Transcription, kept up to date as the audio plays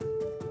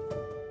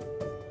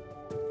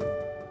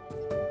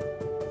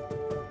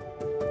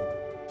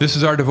This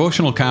is our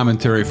devotional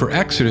commentary for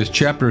Exodus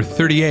chapter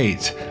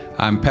 38.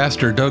 I'm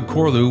Pastor Doug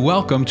Corlew.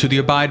 Welcome to the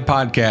Abide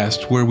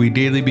Podcast, where we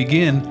daily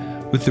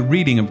begin with the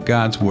reading of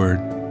God's Word.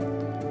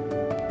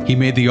 He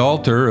made the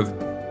altar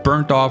of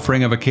burnt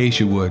offering of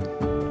acacia wood.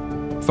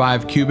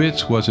 5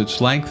 cubits was its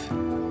length,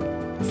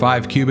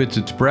 5 cubits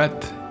its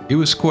breadth. It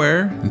was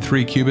square, and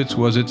 3 cubits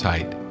was its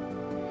height.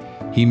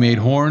 He made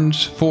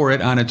horns for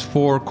it on its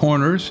 4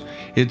 corners.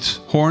 Its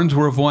horns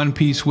were of one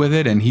piece with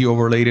it, and he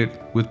overlaid it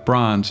with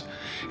bronze.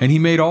 And he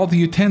made all the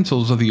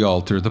utensils of the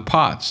altar, the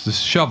pots, the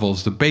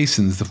shovels, the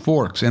basins, the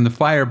forks, and the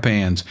fire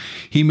pans.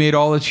 He made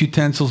all its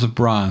utensils of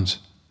bronze.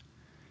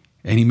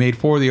 And he made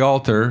for the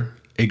altar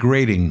a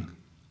grating,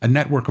 a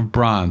network of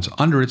bronze,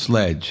 under its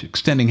ledge,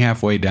 extending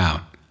halfway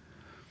down.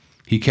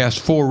 He cast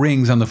 4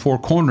 rings on the 4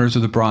 corners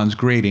of the bronze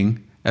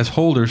grating as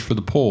holders for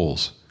the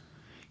poles.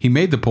 He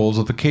made the poles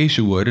of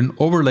acacia wood and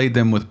overlaid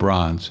them with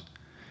bronze.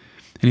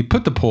 And he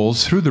put the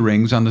poles through the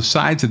rings on the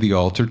sides of the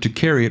altar to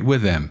carry it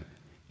with them.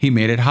 He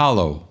made it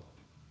hollow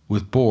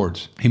with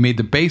boards. He made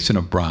the basin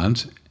of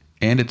bronze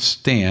and its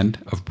stand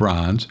of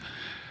bronze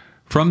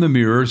from the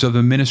mirrors of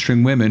the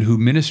ministering women who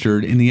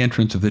ministered in the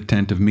entrance of the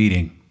tent of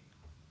meeting.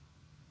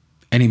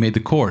 And he made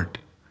the court.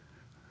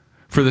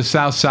 For the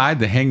south side,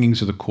 the hangings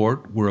of the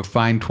court were of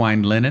fine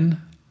twined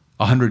linen,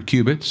 100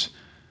 cubits.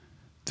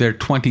 Their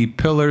 20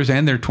 pillars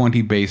and their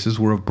 20 bases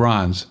were of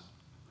bronze,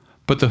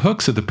 but the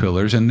hooks of the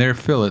pillars and their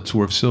fillets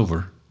were of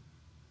silver.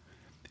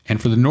 And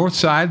for the north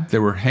side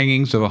there were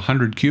hangings of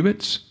 100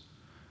 cubits.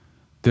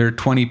 Their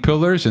 20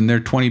 pillars and their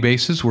 20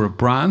 bases were of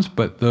bronze,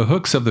 but the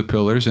hooks of the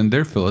pillars and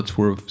their fillets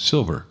were of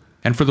silver.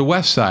 And for the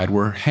west side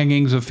were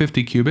hangings of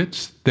 50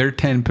 cubits, their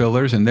 10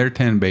 pillars and their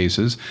 10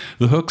 bases.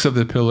 The hooks of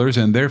the pillars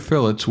and their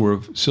fillets were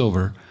of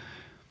silver.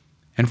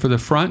 And for the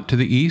front to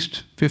the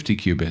east, 50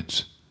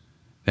 cubits.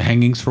 The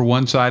hangings for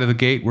one side of the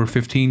gate were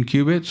 15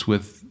 cubits,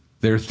 with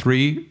their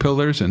 3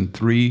 pillars and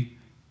 3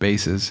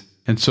 bases,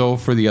 and so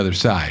for the other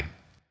side.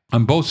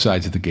 On both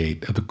sides of the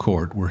gate of the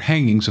court were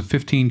hangings of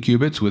 15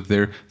 cubits, with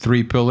their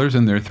 3 pillars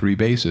and their 3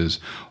 bases.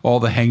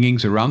 All the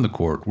hangings around the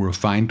court were of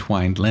fine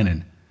twined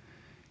linen.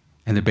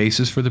 And the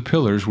bases for the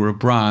pillars were of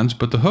bronze,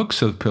 but the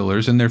hooks of the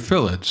pillars and their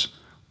fillets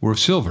were of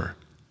silver.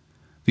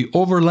 The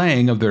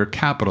overlaying of their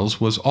capitals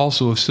was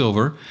also of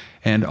silver,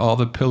 and all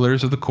the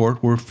pillars of the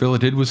court were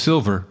filleted with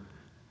silver.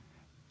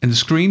 And the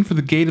screen for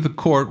the gate of the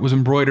court was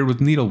embroidered with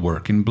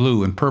needlework in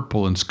blue and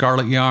purple and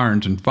scarlet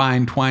yarns and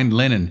fine twined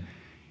linen.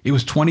 It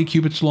was 20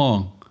 cubits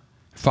long,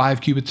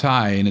 5 cubits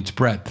high in its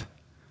breadth,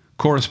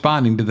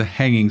 corresponding to the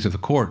hangings of the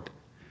court.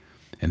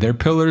 And their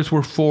pillars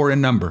were 4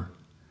 in number.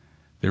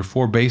 Their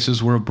 4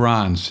 bases were of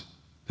bronze,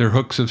 their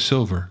hooks of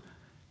silver,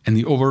 and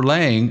the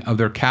overlaying of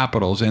their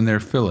capitals and their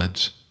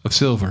fillets of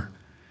silver.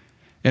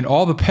 And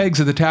all the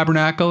pegs of the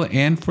tabernacle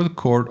and for the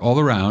court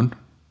all around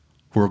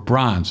were of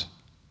bronze.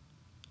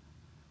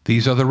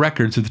 These are the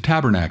records of the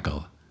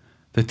tabernacle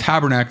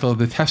of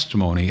the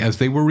testimony, as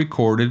they were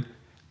recorded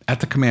at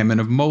the commandment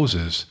of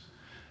Moses,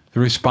 the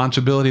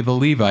responsibility of the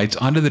Levites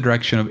under the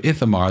direction of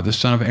Ithamar, the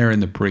son of Aaron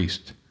the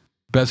priest,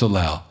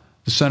 Bezalel,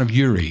 the son of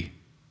Uri,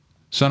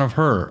 son of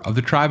Hur, of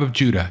the tribe of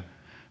Judah,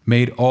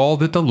 made all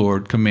that the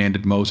Lord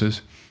commanded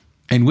Moses.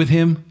 And with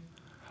him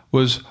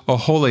was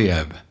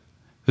Oholiab,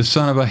 the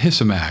son of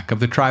Ahisamach, of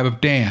the tribe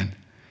of Dan,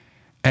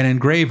 an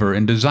engraver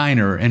and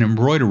designer and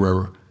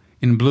embroiderer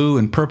in blue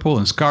and purple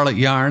and scarlet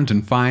yarns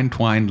and fine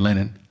twined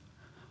linen.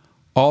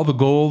 All the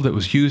gold that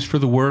was used for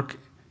the work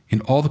in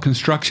all the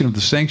construction of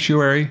the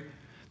sanctuary,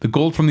 the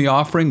gold from the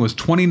offering was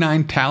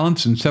 29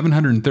 talents and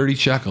 730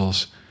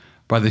 shekels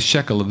by the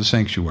shekel of the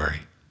sanctuary.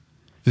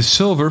 The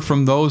silver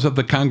from those of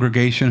the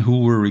congregation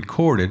who were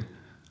recorded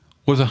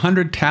was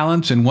 100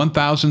 talents and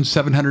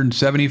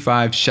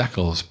 1,775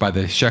 shekels by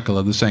the shekel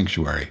of the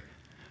sanctuary.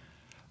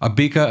 A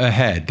beka a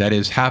head, that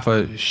is half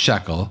a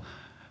shekel,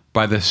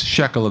 by the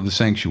shekel of the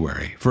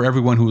sanctuary, for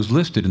everyone who was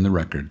listed in the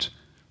records,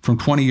 from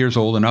 20 years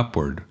old and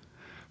upward,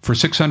 for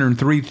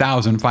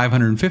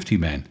 603,550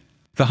 men.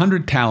 The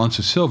 100 talents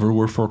of silver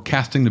were for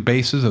casting the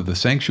bases of the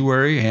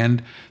sanctuary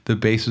and the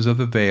bases of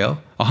the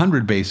veil,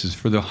 100 bases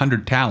for the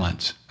 100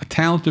 talents, a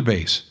talent a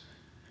base.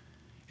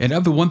 And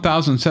of the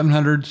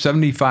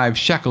 1,775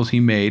 shekels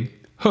he made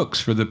hooks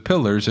for the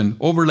pillars and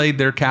overlaid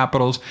their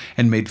capitals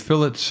and made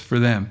fillets for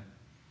them.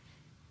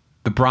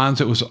 The bronze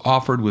that was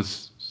offered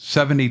was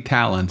 70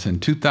 talents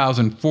and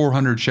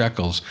 2,400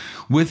 shekels.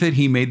 With it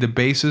he made the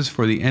bases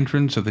for the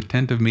entrance of the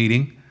tent of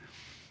meeting,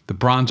 the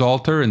bronze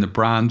altar and the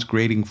bronze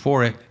grating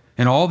for it,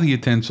 and all the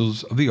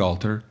utensils of the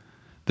altar,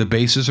 the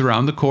bases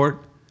around the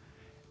court,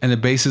 and the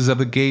bases of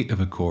the gate of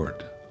the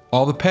court,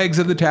 all the pegs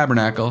of the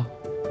tabernacle,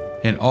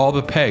 and all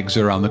the pegs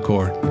around the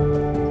court.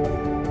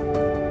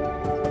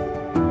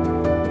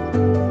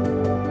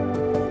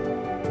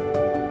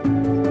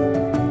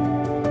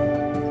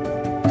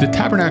 The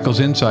tabernacle's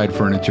inside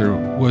furniture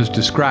was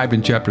described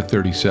in chapter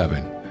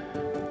 37,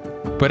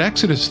 but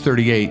Exodus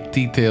 38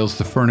 details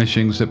the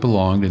furnishings that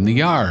belonged in the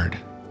yard,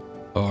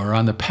 or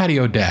on the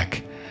patio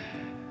deck.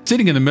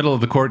 Sitting in the middle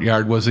of the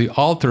courtyard was the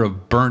altar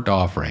of burnt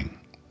offering.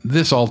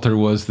 This altar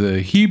was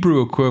the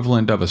Hebrew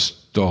equivalent of a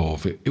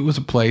stove. It was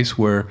a place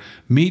where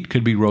meat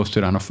could be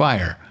roasted on a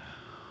fire.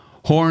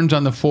 Horns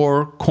on the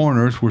four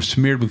corners were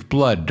smeared with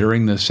blood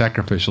during the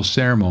sacrificial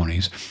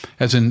ceremonies.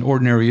 As an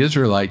ordinary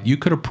Israelite, you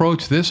could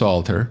approach this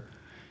altar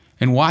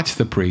and watch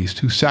the priest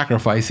who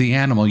sacrificed the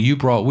animal you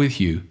brought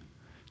with you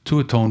to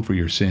atone for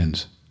your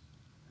sins.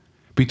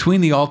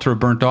 Between the altar of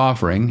burnt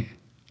offering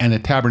and the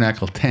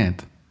tabernacle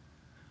tent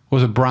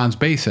was a bronze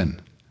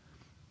basin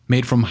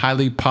made from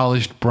highly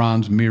polished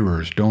bronze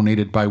mirrors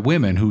donated by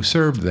women who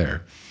served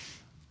there.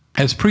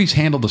 As priests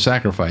handled the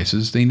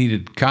sacrifices, they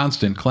needed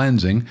constant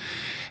cleansing,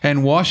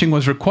 and washing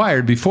was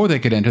required before they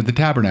could enter the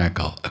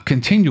tabernacle, a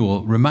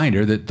continual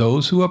reminder that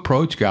those who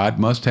approach God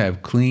must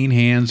have clean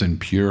hands and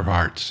pure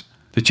hearts.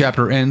 The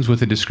chapter ends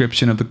with a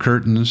description of the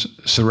curtains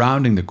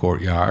surrounding the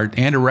courtyard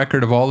and a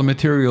record of all the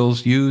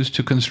materials used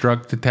to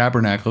construct the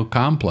tabernacle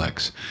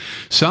complex.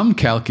 Some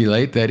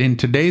calculate that in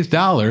today's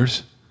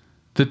dollars,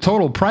 the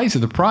total price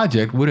of the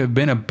project would have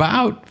been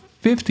about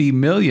 $50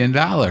 million,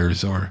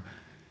 or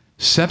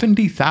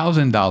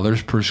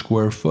 $70,000 per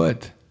square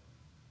foot.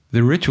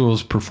 The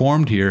rituals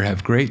performed here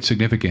have great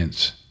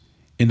significance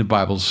in the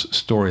Bible's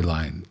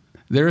storyline.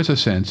 There is a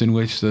sense in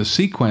which the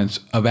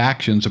sequence of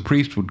actions a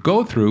priest would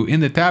go through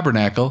in the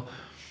tabernacle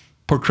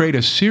portrayed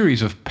a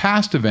series of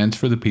past events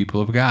for the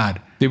people of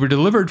God. They were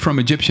delivered from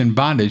Egyptian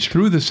bondage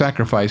through the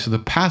sacrifice of the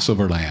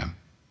Passover lamb,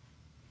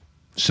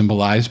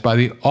 symbolized by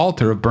the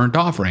altar of burnt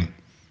offering.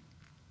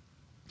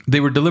 They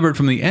were delivered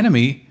from the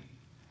enemy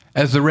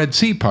as the Red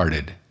Sea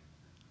parted,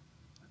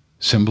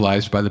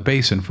 symbolized by the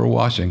basin for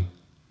washing.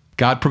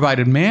 God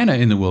provided manna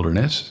in the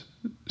wilderness,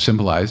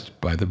 symbolized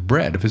by the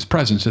bread of his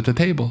presence at the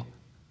table.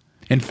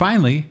 And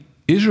finally,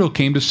 Israel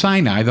came to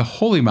Sinai, the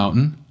holy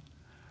mountain,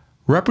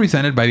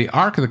 represented by the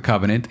Ark of the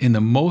Covenant in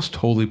the most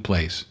holy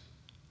place.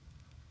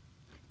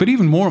 But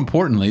even more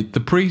importantly, the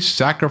priest's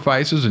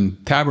sacrifices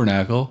and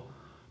tabernacle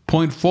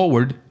point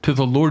forward to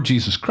the Lord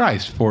Jesus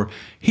Christ, for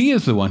he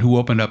is the one who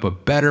opened up a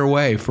better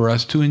way for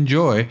us to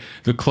enjoy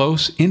the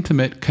close,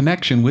 intimate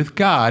connection with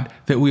God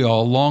that we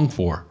all long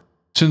for.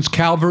 Since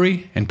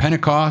Calvary and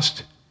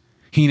Pentecost,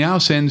 he now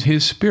sends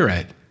his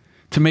Spirit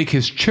to make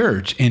his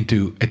church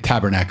into a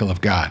tabernacle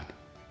of God,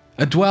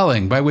 a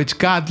dwelling by which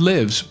God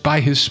lives by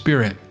his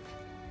Spirit.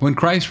 When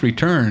Christ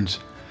returns,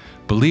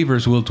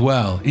 believers will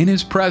dwell in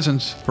his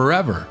presence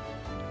forever,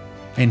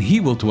 and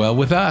he will dwell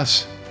with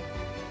us.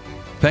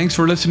 Thanks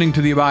for listening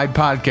to the Abide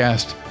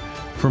Podcast.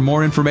 For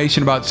more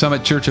information about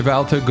Summit Church of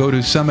Alta, go to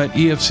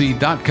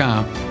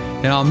summitefc.com,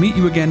 and I'll meet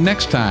you again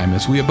next time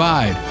as we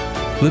abide,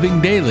 living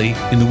daily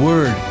in the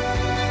Word.